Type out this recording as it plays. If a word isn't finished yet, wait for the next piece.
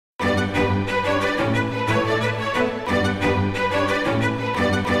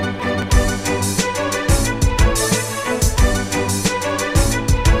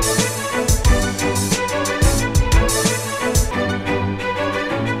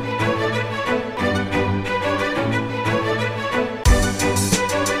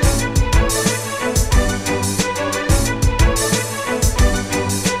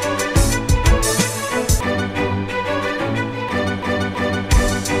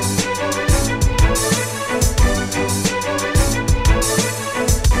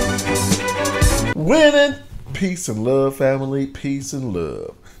Peace and love, family. Peace and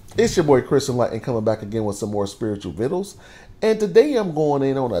love. It's your boy Chris Enlightened coming back again with some more spiritual vittles. And today I'm going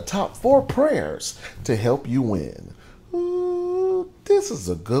in on the top 4 prayers to help you win. Ooh, this is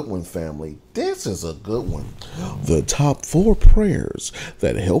a good one, family. This is a good one. The top 4 prayers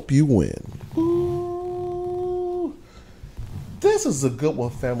that help you win. Ooh, this is a good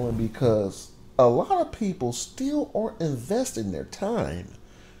one, family, because a lot of people still aren't investing their time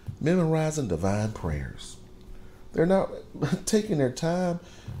memorizing divine prayers. They're not taking their time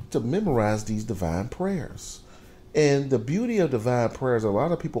to memorize these divine prayers. And the beauty of divine prayers a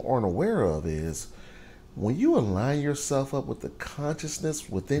lot of people aren't aware of is when you align yourself up with the consciousness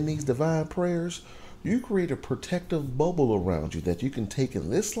within these divine prayers, you create a protective bubble around you that you can take in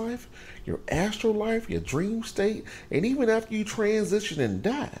this life, your astral life, your dream state, and even after you transition and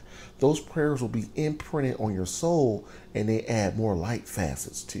die, those prayers will be imprinted on your soul and they add more light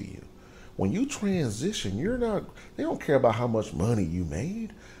facets to you. When you transition, they don't care about how much money you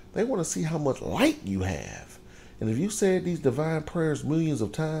made. They want to see how much light you have. And if you said these divine prayers millions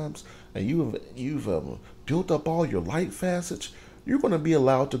of times and you've built up all your light facets, you're going to be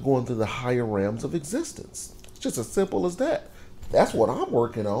allowed to go into the higher realms of existence. It's just as simple as that. That's what I'm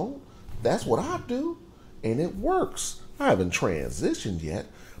working on. That's what I do. And it works. I haven't transitioned yet,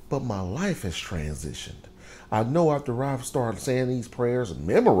 but my life has transitioned. I know after I've started saying these prayers and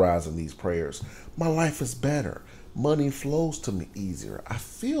memorizing these prayers, my life is better. Money flows to me easier. I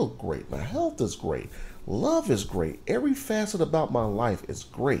feel great. My health is great. Love is great. Every facet about my life is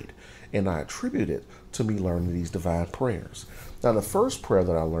great. And I attribute it to me learning these divine prayers. Now, the first prayer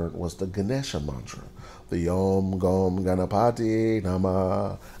that I learned was the Ganesha mantra. The Om Gom Ganapati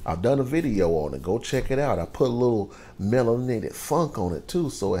Nama. I've done a video on it. Go check it out. I put a little melanated funk on it too,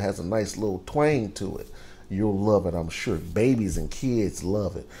 so it has a nice little twang to it. You'll love it, I'm sure. Babies and kids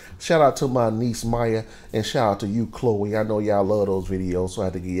love it. Shout out to my niece Maya and shout out to you, Chloe. I know y'all love those videos, so I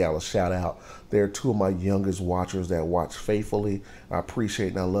had to give y'all a shout out. They're 2 of my youngest watchers that watch faithfully. I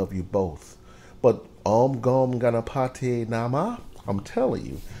appreciate and I love you both. But Om Gom Ganapati Nama, I'm telling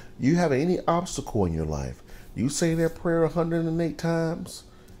you, you have any obstacle in your life, you say that prayer 108 times,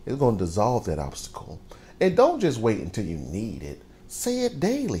 it's going to dissolve that obstacle. And don't just wait until you need it. Say it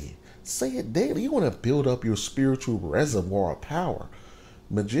daily. Say it daily. You want to build up your spiritual reservoir of power.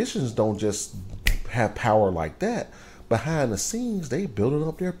 Magicians don't just have power like that. Behind the scenes, they building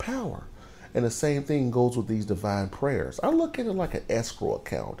up their power. And the same thing goes with these divine prayers. I look at it like an escrow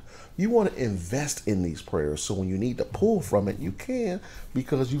account. You want to invest in these prayers so when you need to pull from it, you can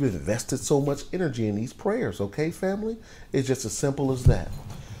because you've invested so much energy in these prayers. Okay, family? It's just as simple as that.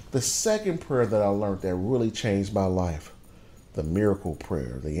 The second prayer that I learned that really changed my life, the miracle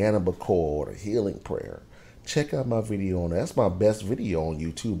prayer, the Anabakor, or the healing prayer. Check out my video on that. That's my best video on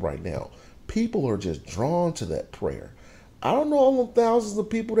YouTube right now. People are just drawn to that prayer. I don't know all the thousands of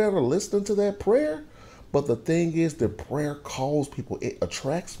people that are listening to that prayer, but the thing is the prayer calls people. It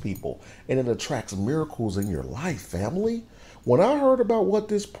attracts people, and it attracts miracles in your life, family. When I heard about what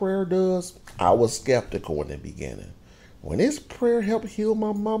this prayer does, I was skeptical in the beginning. When this prayer helped heal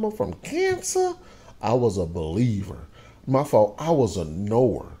my mama from cancer, I was a believer. My fault, I was a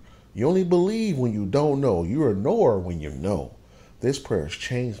knower. You only believe when you don't know. You're a knower when you know. This prayer has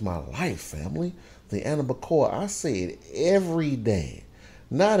changed my life, family. The Anabakor, I say it every day.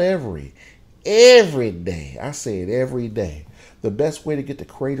 Not every day. I say it every day. The best way to get the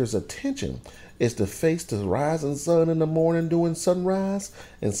Creator's attention is to face the rising sun in the morning doing sunrise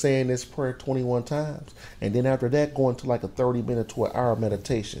and saying this prayer 21 times. And then after that, going to like a 30-minute to an hour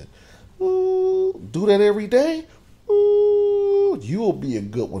meditation. Ooh, do that every day. Ooh, you will be a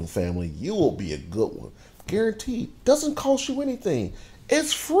good one, family. You will be a good one. Guaranteed. Doesn't cost you anything.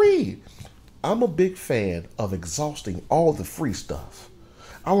 It's free. I'm a big fan of exhausting all the free stuff.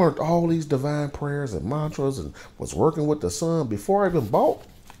 I learned all these divine prayers and mantras and was working with the sun before I even bought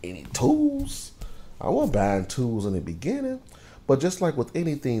any tools. I wasn't buying tools in the beginning. But just like with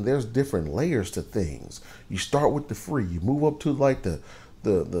anything, there's different layers to things. You start with the free. You move up to like the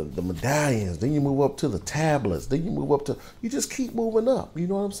medallions, then you move up to the tablets, then you move up to, you just keep moving up. You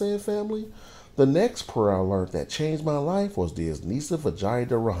know what I'm saying, family? The next prayer I learned that changed my life was the Isnisa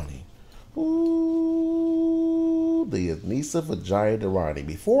Vajayadharani. Ooh, the Isnisa Vajayadharani.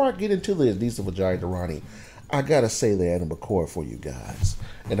 Before I get into the Isnisa Vajayadharani, I gotta say the Anabakor for you guys.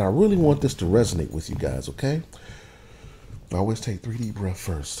 And I really want this to resonate with you guys, okay? I always take 3 deep breaths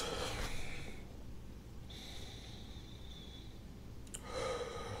first.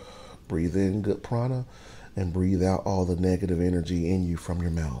 Breathe in good prana and breathe out all the negative energy in you from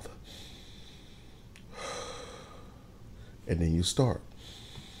your mouth. And then you start.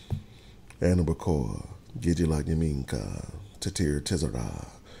 Anabakor, Gijilagiminka, Tatir Tizara,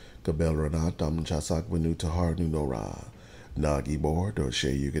 Kabelrana Dam Chasak Venu Tahar Nunora, Nagi Bor,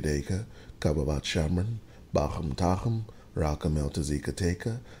 Dorshe Yugadeka, Kababat Shamran, Baham Taham, Rakamel Tazika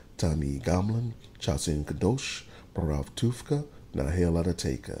Teka, Tami Gamlan, Chasin Kadosh, Parav Tufka, Nahel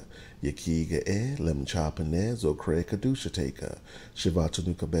Adateka, Yakiga Lem Chapane, Zokre Kadusha Teka,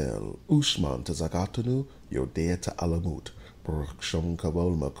 Shivatanu Kabel, Ushman Tazakatanu, Yodea Ta Alamut, Praksham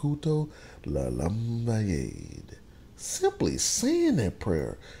Kabal Makuto, La Lambayed. Simply saying that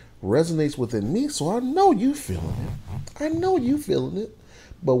prayer resonates within me, so I know you feeling it. I know you feeling it.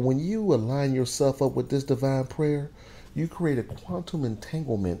 But when you align yourself up with this divine prayer, you create a quantum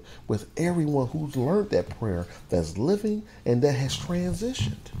entanglement with everyone who's learned that prayer, that's living, and that has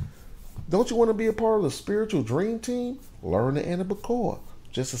transitioned. Don't you want to be a part of the spiritual dream team? Learn the Anabacoa.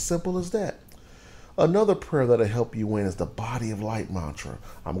 Just as simple as that. Another prayer that'll help you win is the Body of Light mantra.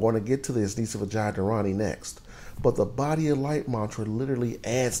 I'm going to get to this Nisa Vijay Dharani next. But the Body of Light mantra literally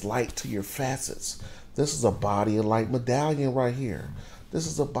adds light to your facets. This is a Body of Light medallion right here. This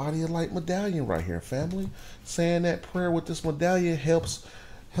is a Body of Light medallion right here, family. Saying that prayer with this medallion helps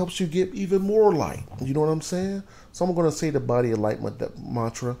you get even more light. You know what I'm saying? So I'm going to say the Body of Light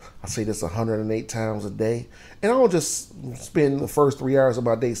mantra. I say this 108 times a day. And I don't just spend the first 3 hours of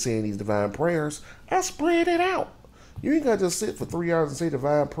my day saying these divine prayers. I spread it out. You ain't got to just sit for 3 hours and say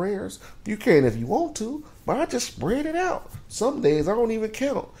divine prayers. You can if you want to, but I just spread it out. Some days I don't even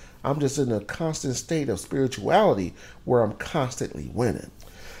count. I'm just in a constant state of spirituality where I'm constantly winning.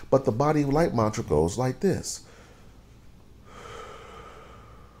 But the Body of Light mantra goes like this.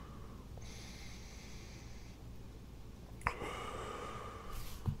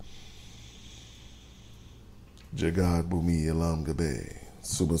 Jagad Bumi Elam Gabe,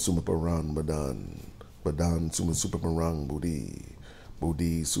 Suma Suma Parang Badan, Badan Suma Super Parang Budi,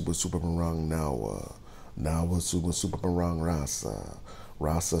 Budi Super Super Parang Nawa, Nawa Suma Super Parang Rasa,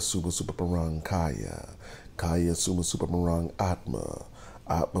 Rasa Super Super Parang Kaya, Kaya Suma Super Parang Atma,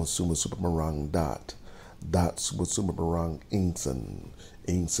 Atma Suma Super Parang Dat, Dat Super Super Parang Insan,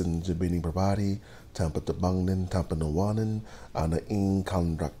 Insan Jabini Prabadi, Tampa Tabangnan, Tampa Nawanan, Ana In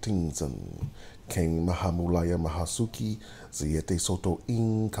Kandraktingsan. King Mahamulaya Mahasuki, Ziete Soto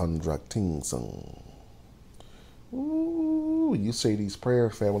In Kandrakting Sung. Ooh, you say these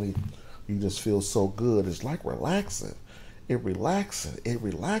prayers, family, you just feel so good. It's like relaxing. It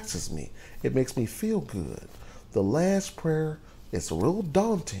relaxes me. It makes me feel good. The last prayer is real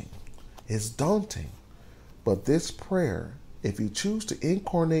daunting. It's daunting. But this prayer, if you choose to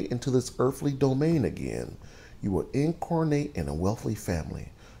incarnate into this earthly domain again, you will incarnate in a wealthy family.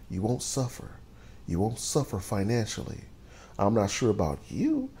 You won't suffer. You won't suffer financially. I'm not sure about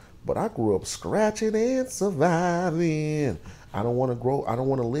you, but I grew up scratching and surviving. I don't want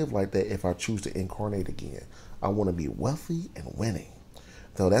to live like that if I choose to incarnate again. I want to be wealthy and winning.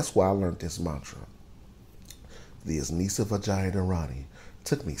 So that's why I learned this mantra. The Nisa Vijay Dharani.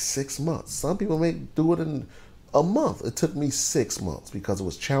 Took me 6 months. Some people may do it in a month. It took me 6 months because it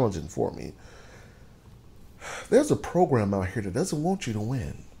was challenging for me. There's a program out here that doesn't want you to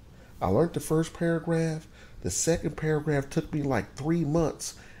win. I learned the first paragraph. The second paragraph took me like 3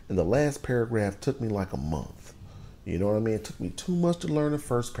 months. And the last paragraph took me like a month. You know what I mean? It took me 2 months to learn the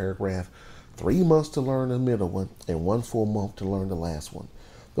first paragraph, 3 months to learn the middle one, and 1 full month to learn the last one.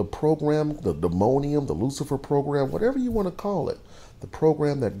 The program, the demonium, the Lucifer program, whatever you want to call it, the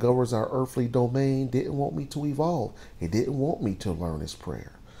program that governs our earthly domain didn't want me to evolve. It didn't want me to learn this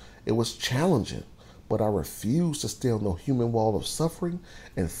prayer. It was challenging. But I refused to stay on the human wall of suffering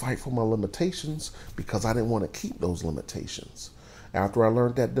and fight for my limitations because I didn't want to keep those limitations. After I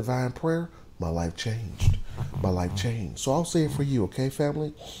learned that divine prayer, my life changed. My life changed. So I'll say it for you, okay,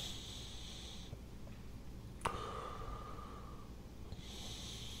 family?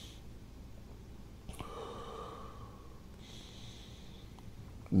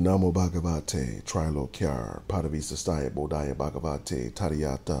 Namo Bhagavate, Trilokyar, Padavisa Staya Bodhaya Bhagavate,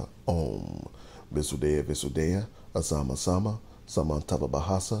 Tariyata Om. Visudeya Visudeya, Asama Sama, Samantava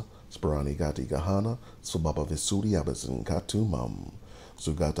Bahasa, Sparani Gati Gahana, Subaba Visudi Abazin Katumam,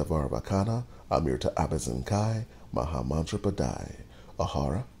 Sugata Varvakana, Amirta Abazin Kai, Mahamantra Padai,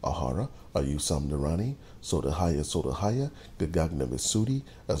 Ahara, Ahara, Ayusam Narani, Sodahaya, Gagagna Visudi,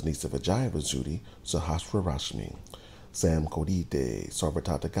 Asnisa Vijaya Visudi, Sahasra Rashmi. Sam Kodite,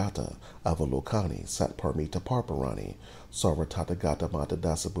 Sarvatatagata, Avalokani, Satparmita Parparani, Sarvatatagata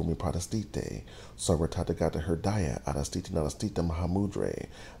Matadasa Bhumi Pradastite, Sarvatatagata Herdaya, Adastita Nadastita Mahamudre,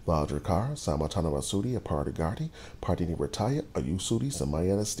 Vajrakar, Samatana Rasudi, Aparagati, Partini Rataya, Ayusudi,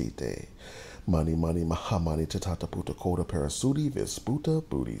 Samayanastite, Mani Mahamani Tatata Puta Koda Parasudi, Visputa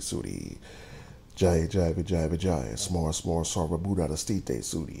Booty Sudi. Jaya Jaya Vijaya Vijaya, Smar Smar Sarva Buddha Stite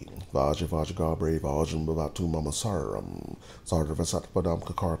Sudi, Vaja Vaja Gabre, Vajam Bavatu Mama Saram, Sarva Vasat Padam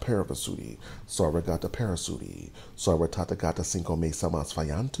Kakar Paravasudi, Sarva Gata Parasudi, Sarva Tata Gata Cinco Me Samas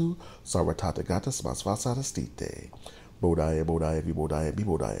Fayantu, Sarva Tata Gata Smas Vasata Stite. Bodaya Bodaya Vibodaya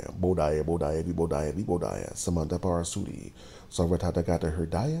Bibodaya, Bodaya Bodaya Vibodaya Vibodaya, Samanta Parasudi, Sarva Tata Gata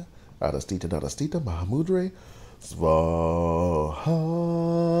Herdaya, Adastita Nadastita Mahamudre, Svaha.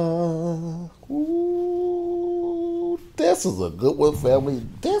 Ooh, this is a good one, family.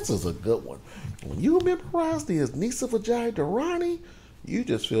 This is a good one. When you memorize the Nisa Vijay Dharani, you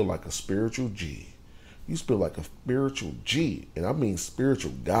just feel like a spiritual G. You feel like a spiritual G, and I mean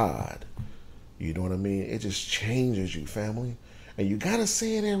spiritual God. You know what I mean? It just changes you, family. And you gotta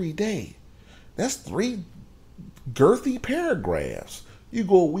say it every day. That's 3 girthy paragraphs. You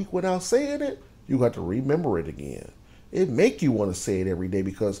go a week without saying it, you got to remember it again. It make you want to say it every day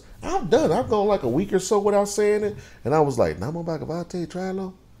because I've gone like a week or so without saying it, and I was like, Namo Bhagavate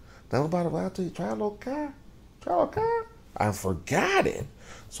Trilo, Namo Bhagavate Trilo Ka, Trilo Ka. I forgot it,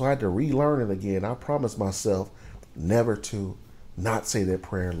 so I had to relearn it again. I promised myself never to not say that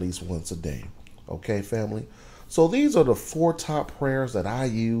prayer at least once a day. Okay, family. So these are the 4 top prayers that I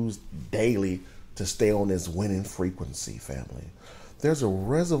use daily to stay on this winning frequency, family. There's a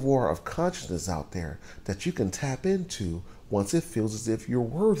reservoir of consciousness out there that you can tap into once it feels as if you're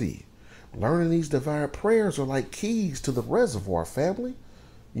worthy. Learning these divine prayers are like keys to the reservoir, family.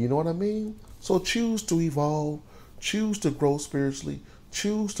 You know what I mean? So choose to evolve, choose to grow spiritually,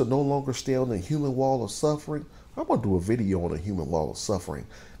 choose to no longer stay on the human wall of suffering. I'm going to do a video on the human wall of suffering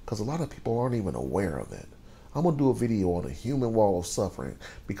because a lot of people aren't even aware of it. I'm going to do a video on the human wall of suffering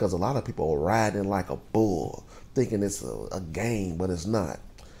because a lot of people are riding like a bull, thinking it's a game, but it's not.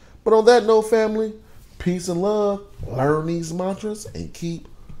 But on that note, family, peace and love. Learn these mantras and keep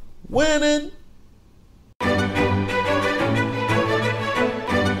winning.